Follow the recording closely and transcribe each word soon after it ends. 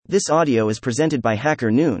This audio is presented by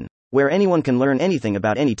Hacker Noon, where anyone can learn anything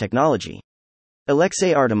about any technology.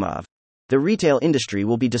 Alexey Artemov. The retail industry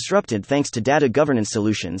will be disrupted thanks to data governance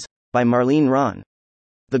solutions, by Marlene Ron.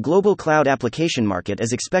 The global cloud application market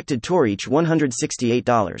is expected to reach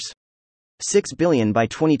 $168.6 billion by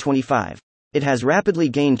 2025. It has rapidly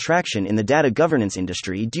gained traction in the data governance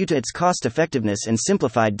industry due to its cost-effectiveness and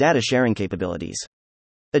simplified data sharing capabilities.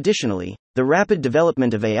 Additionally, the rapid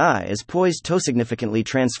development of AI is poised to significantly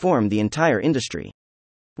transform the entire industry.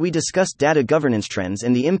 We discussed data governance trends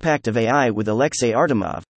and the impact of AI with Alexey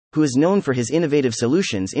Artemov, who is known for his innovative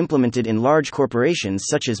solutions implemented in large corporations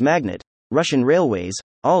such as Magnet, Russian Railways,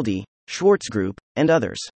 Aldi, Schwarz Group, and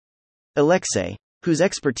others. Alexey, whose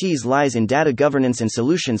expertise lies in data governance and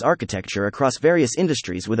solutions architecture across various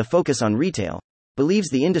industries with a focus on retail, believes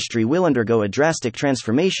the industry will undergo a drastic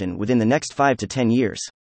transformation within the next 5 to 10 years.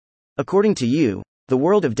 According to you, the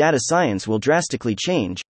world of data science will drastically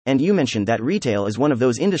change, and you mentioned that retail is one of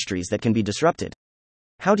those industries that can be disrupted.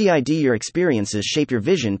 How did your experiences shape your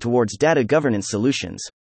vision towards data governance solutions?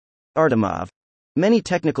 Artemov. Many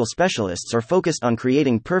technical specialists are focused on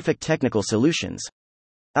creating perfect technical solutions.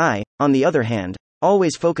 I, on the other hand,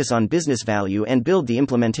 always focus on business value and build the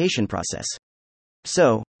implementation process.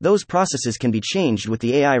 So, those processes can be changed with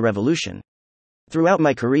the AI revolution. Throughout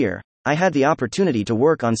my career, I had the opportunity to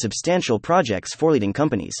work on substantial projects for leading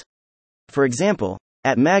companies. For example,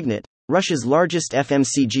 at Magnet, Russia's largest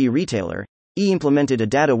FMCG retailer, implemented a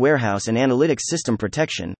data warehouse and analytics system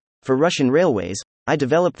protection. For Russian Railways, I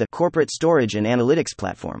developed the corporate storage and analytics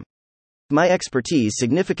platform. My expertise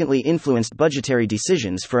significantly influenced budgetary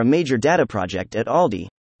decisions for a major data project at Aldi,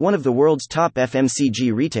 one of the world's top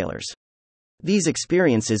FMCG retailers. These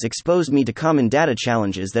experiences exposed me to common data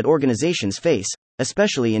challenges that organizations face,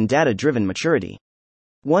 especially in data-driven maturity.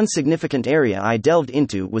 One significant area I delved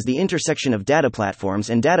into was the intersection of data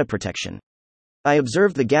platforms and data protection. I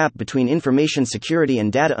observed the gap between information security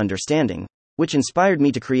and data understanding, which inspired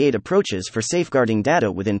me to create approaches for safeguarding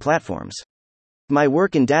data within platforms. My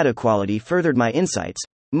work in data quality furthered my insights,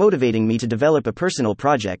 motivating me to develop a personal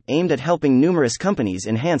project aimed at helping numerous companies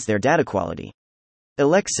enhance their data quality.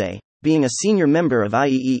 Alexey, being a senior member of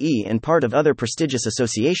IEEE and part of other prestigious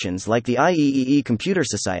associations like the IEEE Computer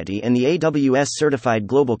Society and the AWS Certified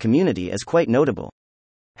Global Community, is quite notable.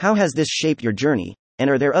 How has this shaped your journey, and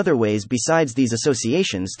are there other ways besides these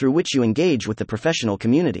associations through which you engage with the professional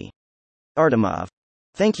community? Artemov.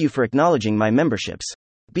 Thank you for acknowledging my memberships.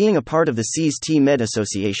 Being a part of the CST-Med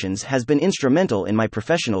associations has been instrumental in my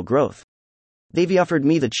professional growth. They've offered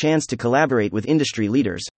me the chance to collaborate with industry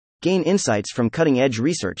leaders, gain insights from cutting-edge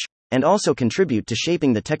research, and also contribute to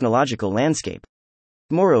shaping the technological landscape.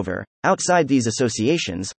 Moreover, outside these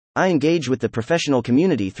associations, I engage with the professional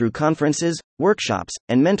community through conferences, workshops,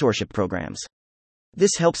 and mentorship programs.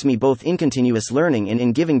 This helps me both in continuous learning and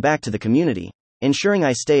in giving back to the community, ensuring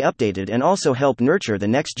I stay updated and also help nurture the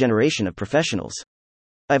next generation of professionals.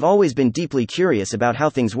 I've always been deeply curious about how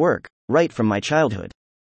things work, right from my childhood.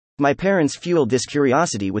 My parents fueled this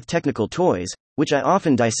curiosity with technical toys, which I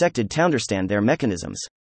often dissected to understand their mechanisms.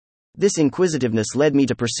 This inquisitiveness led me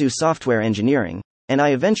to pursue software engineering, and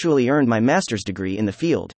I eventually earned my master's degree in the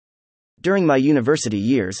field. During my university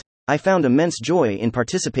years, I found immense joy in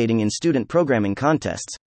participating in student programming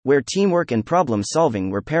contests, where teamwork and problem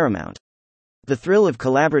solving were paramount. The thrill of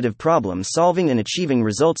collaborative problem solving and achieving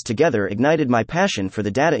results together ignited my passion for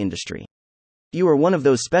the data industry. You are one of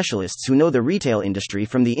those specialists who know the retail industry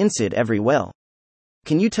from the inside very well.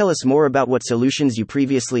 Can you tell us more about what solutions you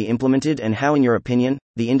previously implemented and how, in your opinion,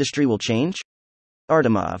 the industry will change?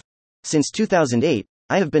 Artemov. Since 2008,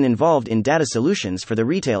 I have been involved in data solutions for the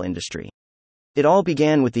retail industry. It all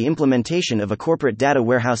began with the implementation of a corporate data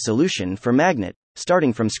warehouse solution for Magnet,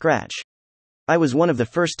 starting from scratch. I was one of the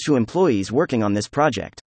first 2 employees working on this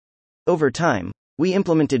project. Over time, we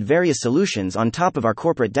implemented various solutions on top of our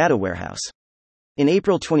corporate data warehouse. In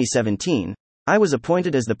April 2017, I was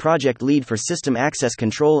appointed as the project lead for system access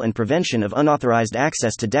control and prevention of unauthorized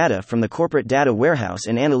access to data from the corporate data warehouse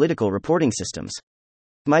and analytical reporting systems.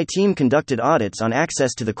 My team conducted audits on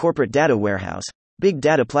access to the corporate data warehouse, big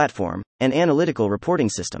data platform, and analytical reporting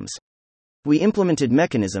systems. We implemented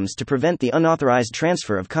mechanisms to prevent the unauthorized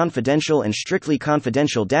transfer of confidential and strictly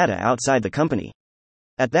confidential data outside the company.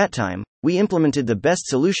 At that time, we implemented the best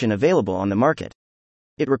solution available on the market.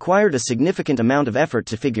 It required a significant amount of effort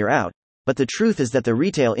to figure out, but the truth is that the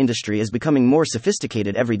retail industry is becoming more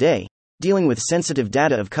sophisticated every day, dealing with sensitive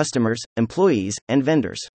data of customers, employees, and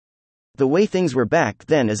vendors. The way things were back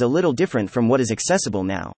then is a little different from what is accessible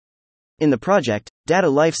now. In the project, Data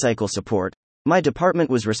Lifecycle Support, My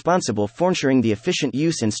department was responsible for ensuring the efficient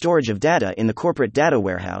use and storage of data in the corporate data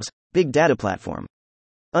warehouse, big data platform.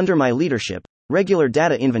 Under my leadership, regular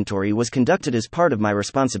data inventory was conducted as part of my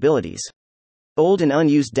responsibilities. Old and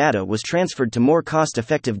unused data was transferred to more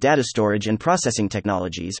cost-effective data storage and processing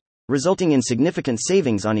technologies, resulting in significant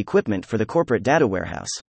savings on equipment for the corporate data warehouse.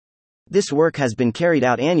 This work has been carried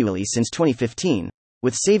out annually since 2015,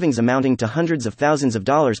 with savings amounting to hundreds of thousands of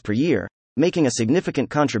dollars per year, making a significant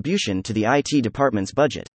contribution to the IT department's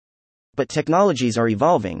budget. But technologies are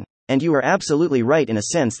evolving, and you are absolutely right in a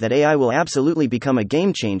sense that AI will absolutely become a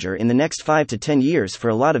game changer in the next 5 to 10 years for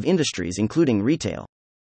a lot of industries, including retail.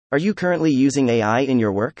 Are you currently using AI in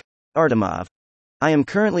your work? Artemov. I am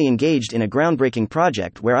currently engaged in a groundbreaking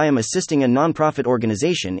project where I am assisting a nonprofit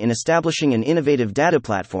organization in establishing an innovative data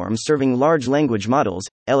platform serving large language models,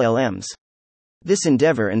 LLMs. This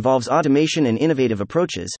endeavor involves automation and innovative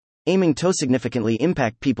approaches, aiming to significantly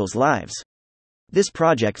impact people's lives. This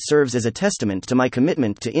project serves as a testament to my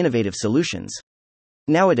commitment to innovative solutions.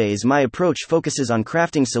 Nowadays, my approach focuses on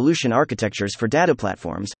crafting solution architectures for data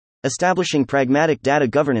platforms, establishing pragmatic data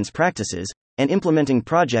governance practices, and implementing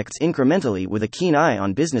projects incrementally with a keen eye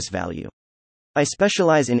on business value. I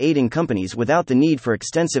specialize in aiding companies without the need for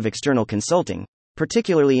extensive external consulting,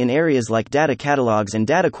 particularly in areas like data catalogs and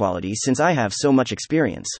data quality, since I have so much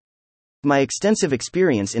experience. My extensive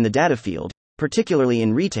experience in the data field, particularly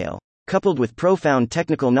in retail, coupled with profound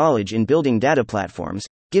technical knowledge in building data platforms,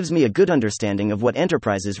 gives me a good understanding of what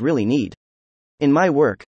enterprises really need. In my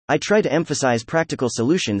work, I try to emphasize practical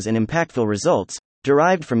solutions and impactful results,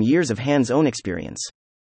 derived from years of hands-on experience.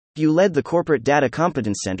 You led the Corporate Data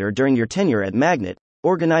Competence Center during your tenure at Magnet,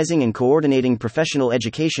 organizing and coordinating professional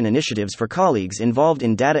education initiatives for colleagues involved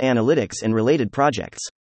in data analytics and related projects.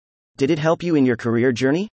 Did it help you in your career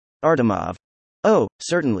journey? Artemov. Oh,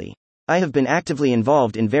 certainly. I have been actively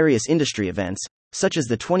involved in various industry events, such as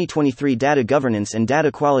the 2023 Data Governance and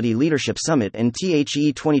Data Quality Leadership Summit and THE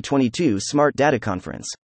 2022 Smart Data Conference.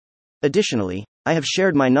 Additionally, I have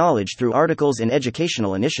shared my knowledge through articles and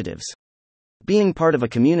educational initiatives. Being part of a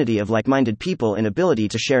community of like-minded people and ability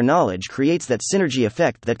to share knowledge creates that synergy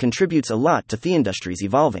effect that contributes a lot to the industry's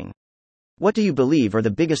evolving. What do you believe are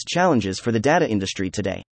the biggest challenges for the data industry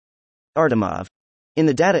today? Artemov. In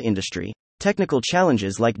the data industry, technical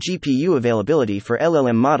challenges like GPU availability for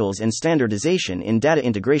LLM models and standardization in data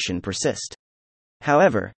integration persist.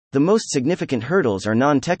 However, the most significant hurdles are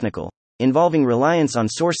non-technical, involving reliance on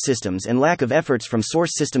source systems and lack of efforts from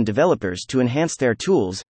source system developers to enhance their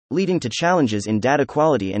tools, leading to challenges in data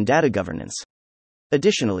quality and data governance.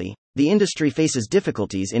 Additionally, the industry faces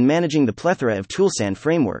difficulties in managing the plethora of tools and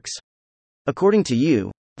frameworks. According to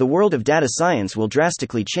you, the world of data science will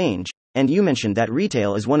drastically change, and you mentioned that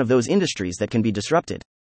retail is one of those industries that can be disrupted.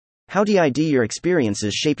 How do your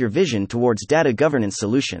experiences shape your vision towards data governance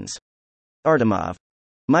solutions? Artemov.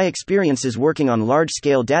 My experiences working on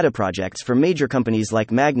large-scale data projects for major companies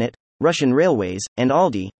like Magnet, Russian Railways, and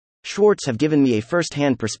Aldi, Schwartz have given me a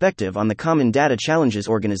first-hand perspective on the common data challenges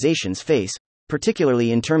organizations face,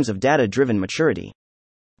 particularly in terms of data-driven maturity.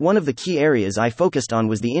 One of the key areas I focused on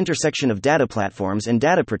was the intersection of data platforms and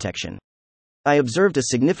data protection. I observed a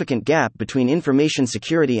significant gap between information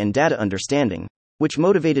security and data understanding, which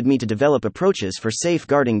motivated me to develop approaches for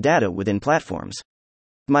safeguarding data within platforms.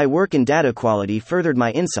 My work in data quality furthered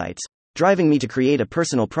my insights, driving me to create a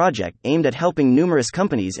personal project aimed at helping numerous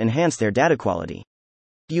companies enhance their data quality.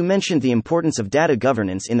 You mentioned the importance of data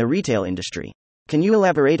governance in the retail industry. Can you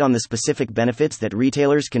elaborate on the specific benefits that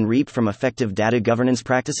retailers can reap from effective data governance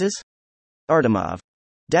practices? Artemov.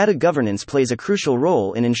 Data governance plays a crucial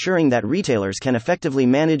role in ensuring that retailers can effectively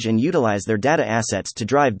manage and utilize their data assets to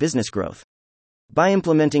drive business growth. By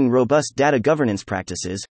implementing robust data governance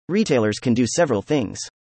practices, retailers can do several things.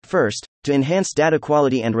 First, to enhance data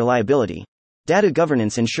quality and reliability, data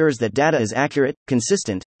governance ensures that data is accurate,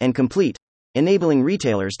 consistent, and complete, enabling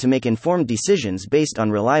retailers to make informed decisions based on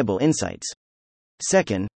reliable insights.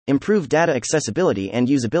 Second, improve data accessibility and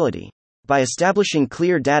usability. By establishing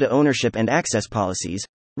clear data ownership and access policies,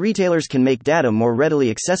 retailers can make data more readily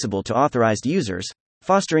accessible to authorized users,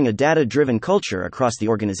 fostering a data-driven culture across the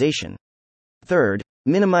organization. Third,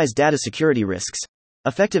 minimize data security risks.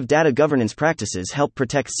 Effective data governance practices help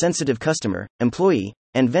protect sensitive customer, employee,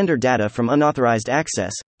 and vendor data from unauthorized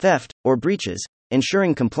access, theft, or breaches,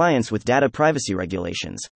 ensuring compliance with data privacy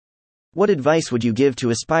regulations. What advice would you give to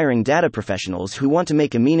aspiring data professionals who want to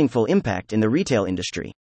make a meaningful impact in the retail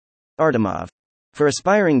industry? Artemov. For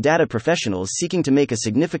aspiring data professionals seeking to make a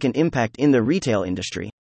significant impact in the retail industry,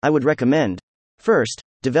 I would recommend: first,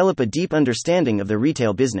 develop a deep understanding of the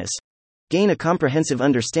retail business. Gain a comprehensive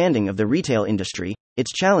understanding of the retail industry,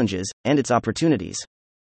 its challenges, and its opportunities.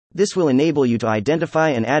 This will enable you to identify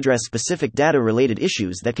and address specific data-related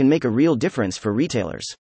issues that can make a real difference for retailers.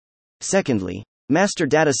 Secondly, master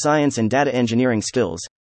data science and data engineering skills.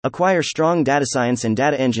 Acquire strong data science and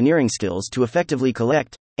data engineering skills to effectively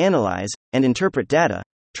collect, analyze, and interpret data,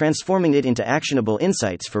 transforming it into actionable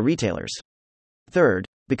insights for retailers. Third,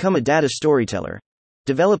 become a data storyteller.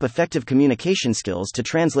 Develop effective communication skills to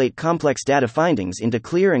translate complex data findings into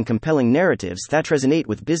clear and compelling narratives that resonate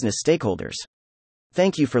with business stakeholders.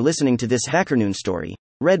 Thank you for listening to this HackerNoon story,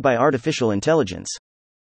 read by Artificial Intelligence.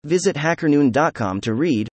 Visit hackernoon.com to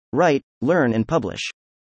read, write, learn, and publish.